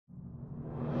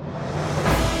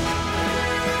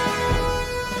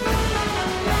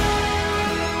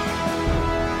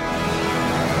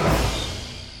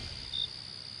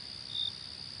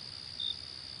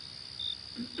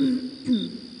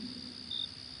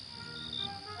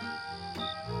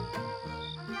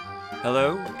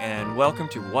Hello, and welcome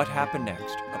to What Happened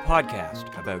Next, a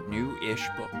podcast about new-ish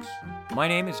books. My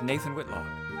name is Nathan Whitlock,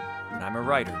 and I'm a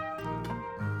writer.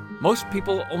 Most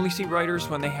people only see writers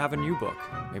when they have a new book.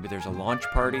 Maybe there's a launch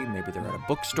party, maybe they're at a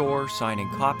bookstore signing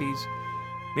copies,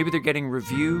 maybe they're getting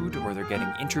reviewed or they're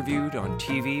getting interviewed on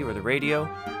TV or the radio,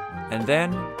 and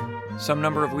then, some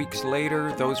number of weeks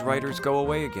later, those writers go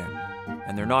away again,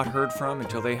 and they're not heard from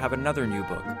until they have another new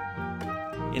book.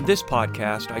 In this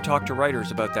podcast, I talk to writers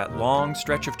about that long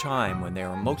stretch of time when they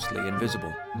are mostly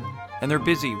invisible, and they're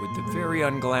busy with the very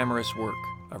unglamorous work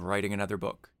of writing another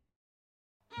book.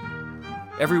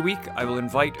 Every week, I will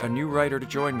invite a new writer to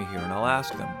join me here, and I'll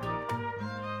ask them,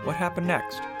 what happened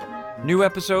next? New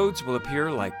episodes will appear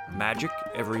like magic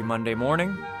every Monday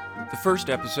morning. The first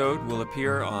episode will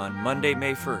appear on Monday,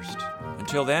 May 1st.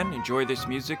 Until then, enjoy this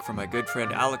music from my good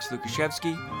friend Alex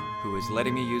Lukashevsky, who is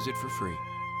letting me use it for free.